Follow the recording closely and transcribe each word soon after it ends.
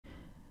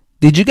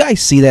Did you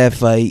guys see that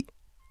fight?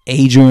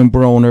 Adrien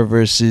Broner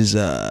versus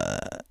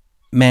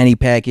Manny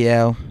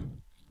Pacquiao.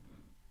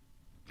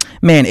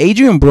 Man,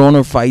 Adrien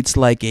Broner fights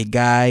like a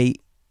guy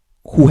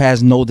who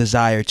has no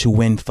desire to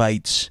win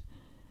fights.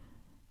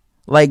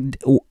 Like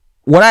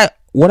what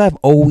I've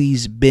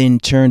always been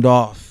turned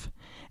off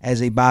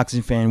as a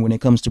boxing fan when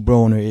it comes to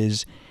Broner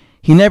is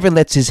he never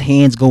lets his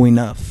hands go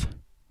enough.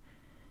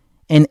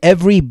 In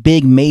every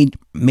big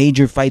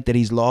major fight that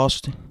he's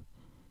lost,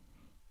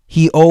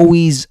 he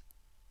always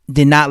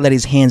did not let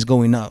his hands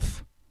go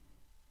enough.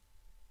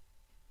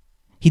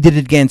 He did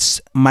it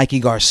against Mikey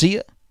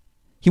Garcia.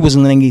 He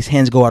wasn't letting his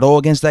hands go at all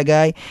against that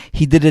guy.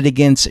 He did it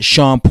against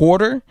Sean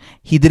Porter.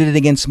 He did it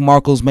against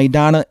Marcos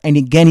Maidana. And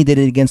again, he did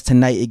it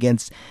tonight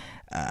against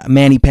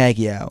Manny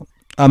Pacquiao.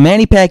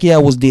 Manny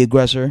Pacquiao was the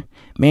aggressor.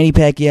 Manny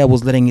Pacquiao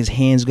was letting his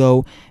hands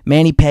go.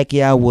 Manny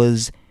Pacquiao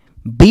was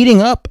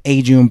beating up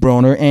Adrien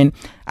Broner, and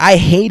I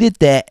hated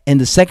that in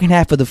the second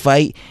half of the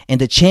fight in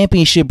the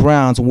championship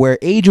rounds where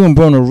Adrien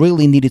Broner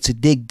really needed to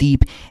dig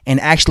deep and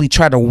actually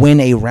try to win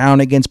a round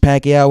against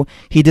Pacquiao.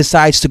 He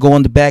decides to go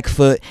on the back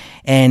foot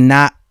and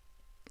not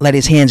let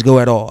his hands go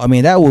at all. I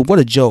mean, what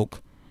a joke.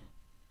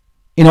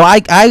 You know,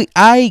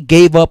 I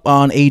gave up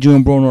on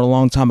Adrien Broner a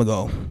long time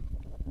ago.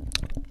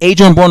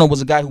 Adrien Broner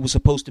was a guy who was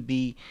supposed to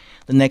be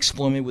the next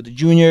Floyd Mayweather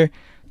Jr.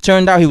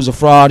 Turned out he was a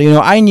fraud. You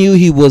know, I knew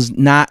he was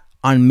not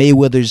on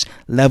Mayweather's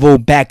level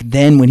back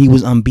then when he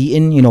was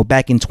unbeaten, you know,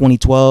 back in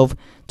 2012,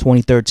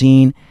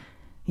 2013.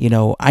 You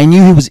know, I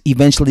knew he was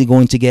eventually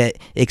going to get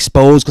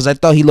exposed because I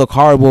thought he looked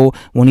horrible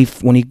when he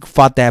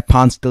fought that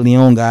Ponce de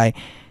Leon guy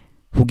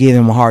who gave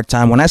him a hard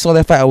time. When I saw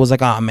that fight, I was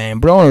like, oh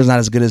man, Broner's not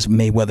as good as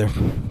Mayweather.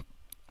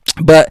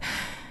 But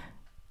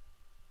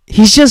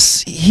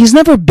he's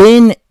never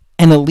been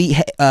an elite,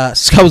 I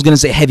was going to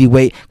say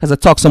heavyweight because I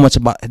talk so much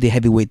about the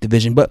heavyweight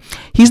division, but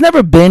he's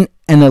never been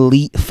an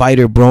elite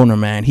fighter, Broner,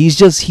 man.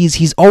 He's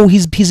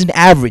an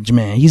average,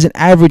 man. He's an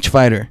average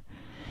fighter.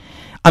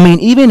 I mean,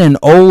 even an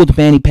old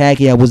Manny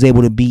Pacquiao was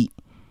able to beat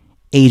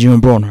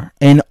Adrien Broner.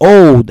 An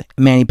old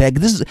Manny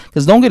Pacquiao.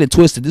 Because don't get it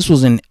twisted, this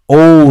was an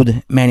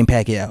old Manny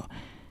Pacquiao.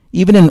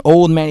 Even an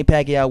old Manny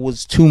Pacquiao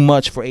was too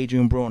much for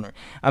Adrien Broner.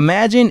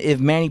 Imagine if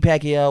Manny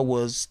Pacquiao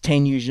was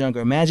 10 years younger.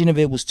 Imagine if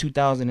it was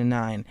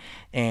 2009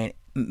 and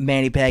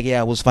Manny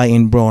Pacquiao was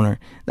fighting Broner.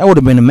 That would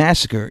have been a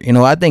massacre. You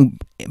know, I think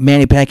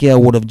Manny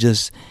Pacquiao would have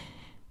just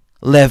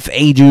left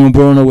Adrien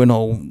Broner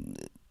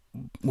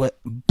with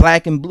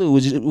black and blue.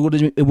 It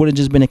would have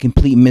just been a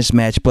complete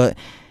mismatch. But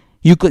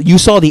you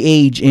saw the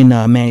age in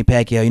Manny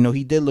Pacquiao. You know,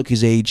 he did look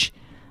his age.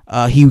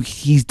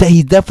 He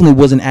definitely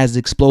wasn't as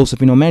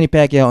explosive. You know, Manny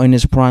Pacquiao in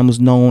his prime was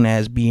known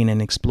as being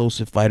an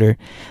explosive fighter.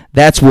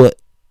 That's what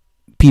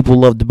people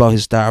loved about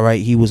his style,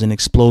 right? He was an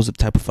explosive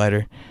type of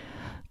fighter.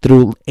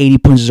 Threw 80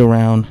 punches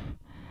around.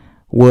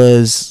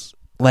 Was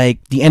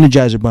like the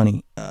Energizer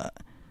Bunny.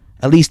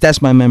 At least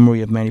that's my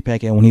memory of Manny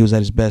Pacquiao when he was at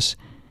his best.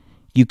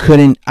 You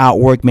couldn't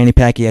outwork Manny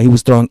Pacquiao. He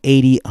was throwing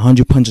 80,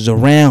 100 punches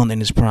around in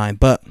his prime.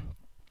 But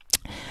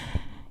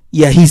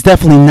yeah, he's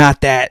definitely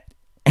not that.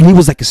 And he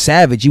was like a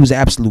savage. He was an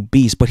absolute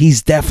beast. But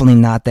he's definitely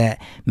not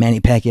that Manny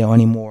Pacquiao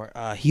anymore.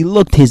 He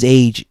looked his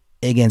age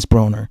against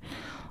Broner.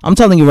 I'm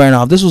telling you right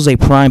now, if this was a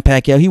prime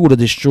Pacquiao, he would have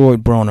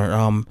destroyed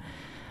Broner.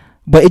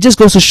 But it just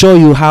goes to show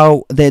you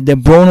how that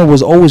Broner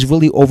was always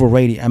really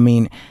overrated. I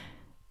mean,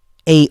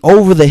 a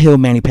over-the-hill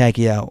Manny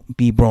Pacquiao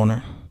beat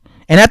Broner.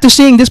 And after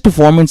seeing this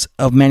performance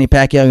of Manny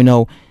Pacquiao, you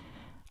know,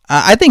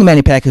 I think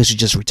Manny Pacquiao should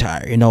just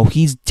retire. You know,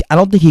 I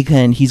don't think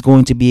he's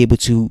going to be able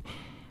to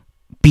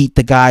beat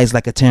the guys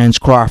like a Terrence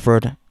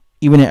Crawford,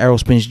 even an Errol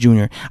Spence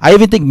Jr. I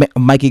even think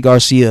Mikey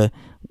Garcia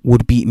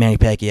would beat Manny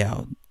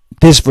Pacquiao,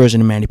 this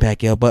version of Manny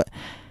Pacquiao. But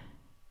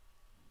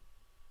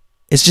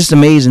it's just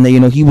amazing that, you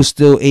know, he was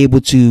still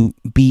able to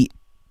beat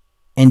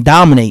and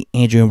dominate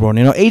Adrien Broner.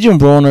 You know, Adrien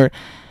Broner,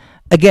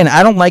 again,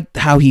 I don't like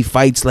how he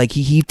fights. Like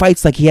he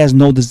fights like he has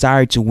no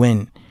desire to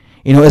win.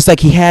 You know, it's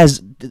like he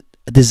has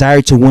a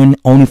desire to win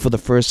only for the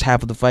first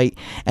half of the fight,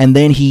 and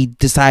then he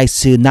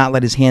decides to not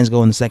let his hands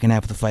go in the second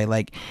half of the fight.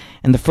 Like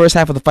in the first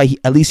half of the fight,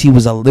 at least he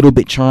was a little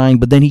bit trying,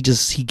 but then he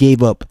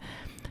gave up.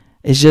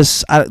 It's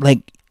just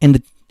like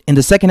in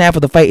the second half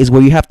of the fight is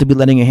where you have to be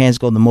letting your hands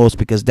go the most,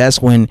 because that's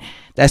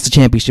the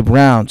championship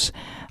rounds.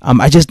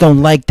 I just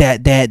don't like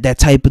that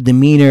type of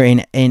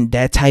demeanor and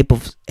that type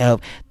of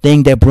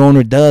thing that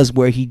Broner does,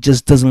 where he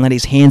just doesn't let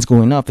his hands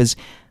go enough. Is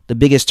the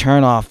biggest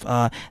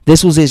turnoff.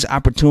 This was his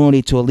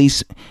opportunity to at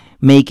least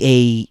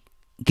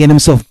get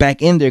himself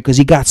back in there, because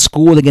he got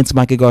schooled against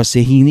Mikey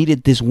Garcia. He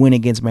needed this win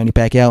against Manny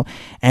Pacquiao,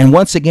 and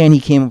once again he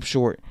came up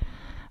short.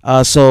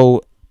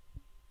 So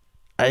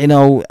you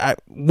know,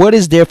 what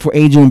is there for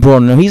Adrien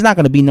Broner? No, he's not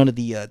going to be none of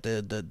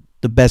the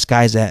best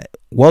guys at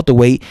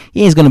welterweight.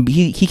 He ain't gonna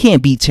be. He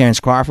can't beat Terrence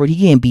Crawford. He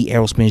can't beat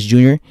Errol Spence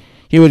Jr.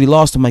 He already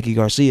lost to Mikey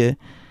Garcia.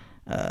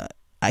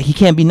 He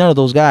can't be none of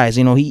those guys.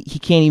 You know, he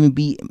can't even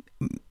beat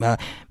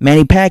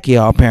Manny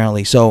Pacquiao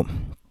apparently. So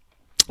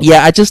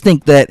yeah, I just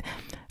think that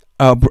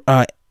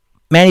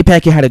Manny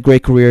Pacquiao had a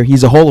great career.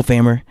 He's a Hall of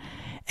Famer,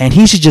 and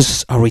he should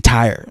just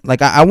retire.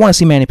 Like I want to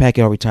see Manny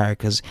Pacquiao retire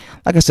because,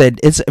 like I said,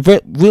 it's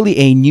really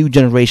a new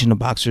generation of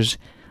boxers,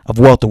 of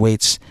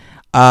welterweights.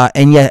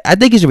 And yeah, I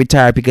think he should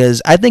retire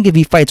because I think if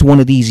he fights one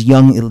of these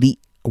young elite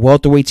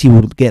welterweights, he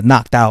will get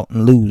knocked out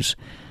and lose.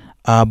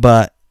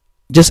 But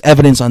just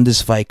evidence on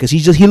this fight because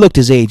he looked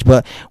his age.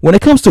 But when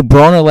it comes to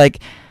Broner, like,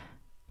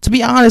 to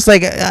be honest,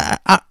 like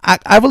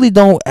I really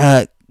don't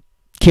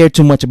care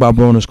too much about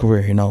Broner's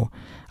career. You know,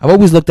 I've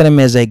always looked at him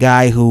as a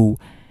guy who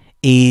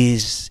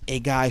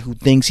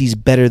thinks he's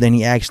better than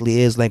he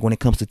actually is. Like when it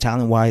comes to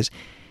talent wise,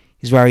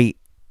 he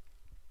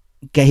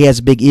has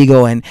a big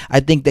ego, and I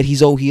think that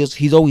he's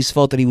always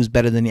felt that he was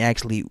better than he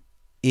actually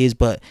is.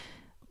 But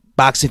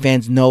boxing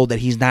fans know that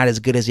he's not as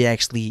good as he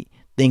actually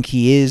think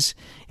he is.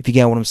 If you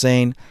get what I'm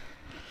saying.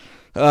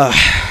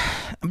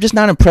 I'm just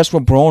not impressed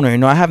with Broner. You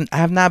know, I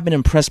have not been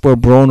impressed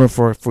with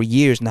Broner for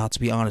years now, to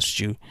be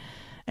honest with you.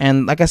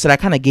 And like I said, I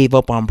kind of gave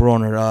up on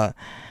Broner.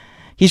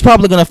 He's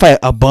probably gonna fight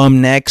a bum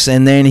next,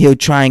 and then he'll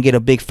try and get a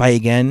big fight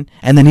again,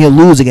 and then he'll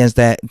lose against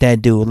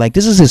that dude. Like,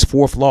 this is his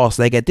 4th loss.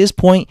 Like, at this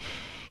point,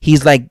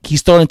 he's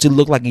starting to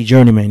look like a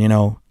journeyman. You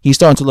know, he's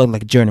starting to look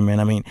like a journeyman.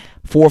 I mean,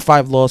 4 or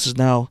 5 losses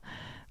now,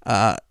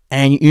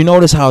 and you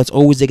notice how it's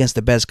always against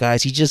the best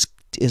guys. He just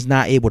is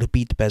not able to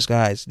beat the best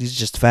guys. These are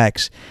just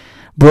facts.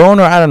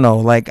 Broner, I don't know.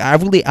 Like, I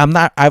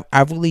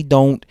really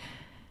don't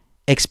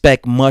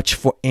expect much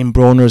in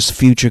Broner's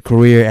future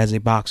career as a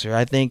boxer.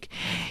 I think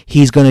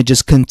he's gonna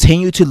just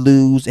continue to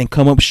lose and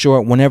come up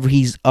short whenever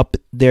he's up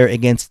there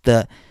against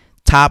the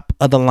top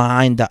of the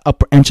line, the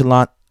upper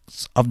echelon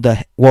of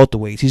the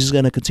welterweights. He's just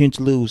gonna continue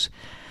to lose.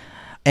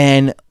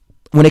 And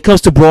when it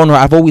comes to Broner,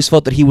 I've always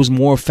felt that he was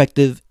more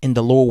effective in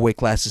the lower weight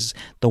classes,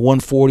 the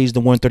 140s, the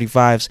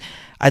 135s.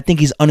 I think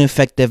he's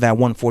ineffective at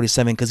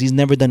 147 because he's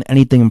never done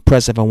anything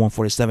impressive at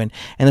 147.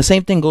 And the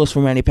same thing goes for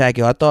Manny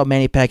Pacquiao. I thought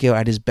Manny Pacquiao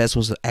at his best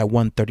was at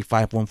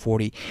 135,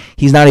 140.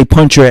 He's not a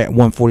puncher at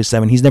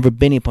 147. He's never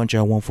been a puncher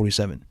at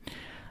 147.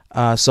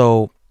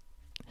 But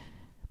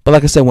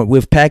like I said,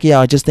 with Pacquiao,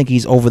 I just think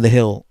he's over the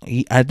hill.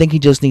 I think he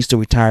just needs to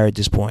retire at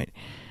this point.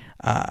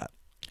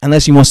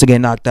 Unless he wants to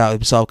get knocked out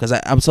himself, because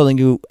I'm telling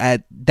you,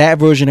 at that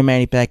version of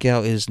Manny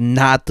Pacquiao is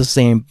not the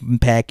same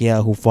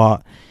Pacquiao who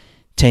fought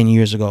 10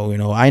 years ago. You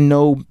know, I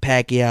know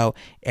Pacquiao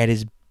at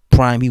his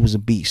prime, he was a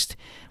beast.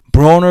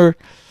 Broner,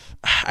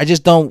 I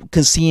just don't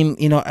see him.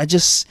 You know,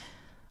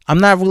 I'm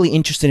not really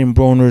interested in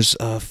Broner's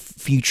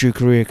future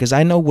career because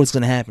I know what's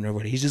gonna happen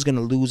already. He's just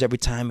gonna lose every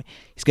time.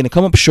 He's gonna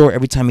come up short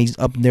every time he's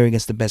up there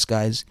against the best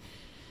guys.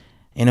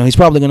 You know, he's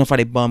probably going to fight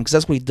a bum because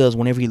that's what he does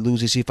whenever he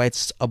loses. He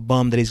fights a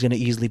bum that he's going to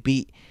easily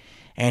beat.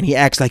 And he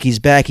acts like he's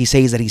back. He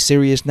says that he's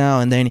serious now.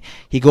 And then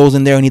he goes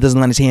in there and he doesn't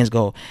let his hands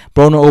go.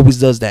 Broner always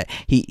does that.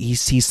 He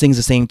sings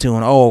the same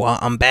tune. Oh,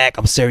 I'm back.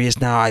 I'm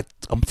serious now.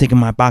 I'm taking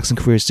my boxing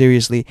career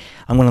seriously.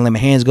 I'm going to let my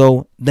hands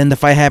go. Then the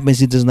fight happens.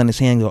 He doesn't let his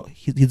hands go.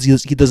 He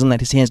doesn't let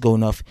his hands go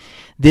enough.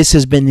 This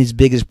has been his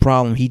biggest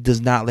problem. He does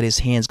not let his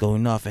hands go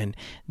enough. And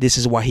this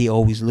is why he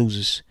always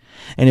loses.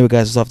 Anyway,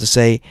 guys, that's all I have to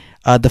say.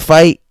 The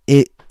fight,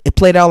 it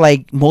played out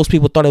like most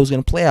people thought it was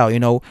going to play out. You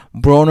know,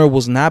 Broner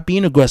was not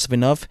being aggressive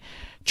enough.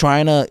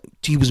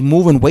 He was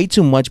moving way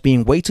too much,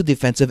 being way too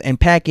defensive, and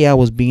Pacquiao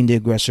was being the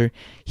aggressor.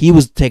 He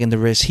was taking the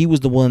risk. He was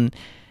the one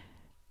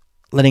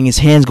letting his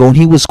hands go, and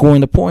he was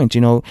scoring the points.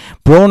 You know,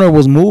 Broner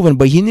was moving,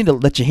 but he needed to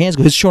let your hands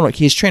go.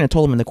 His trainer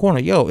told him in the corner,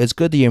 yo, it's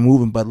good that you're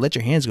moving, but let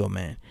your hands go,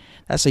 man.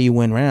 That's how you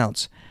win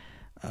rounds.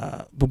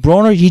 But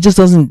Broner, he just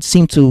doesn't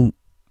seem to,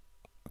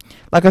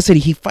 like I said,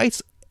 he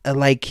fights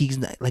like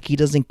he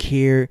doesn't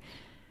care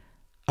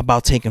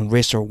about taking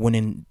risks or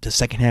winning the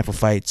second half of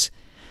fights.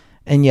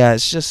 And yeah,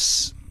 it's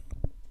just,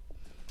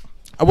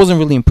 I wasn't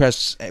really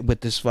impressed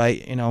with this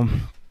fight. You know,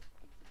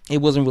 it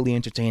wasn't really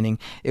entertaining.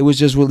 It was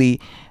just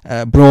really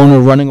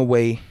Broner running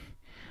away,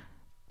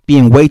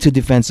 being way too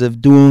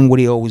defensive, doing what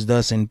he always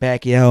does, and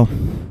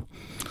Pacquiao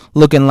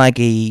looking like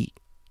a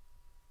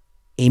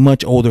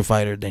much older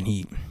fighter than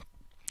he.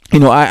 You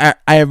know, I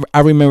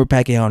remember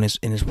Pacquiao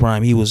in his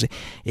prime. He was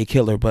a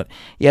killer. But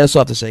yeah, that's all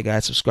I have to say,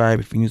 guys. Subscribe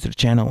if you're new to the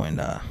channel,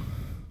 and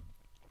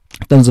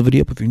thumbs the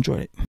video up if you enjoyed it.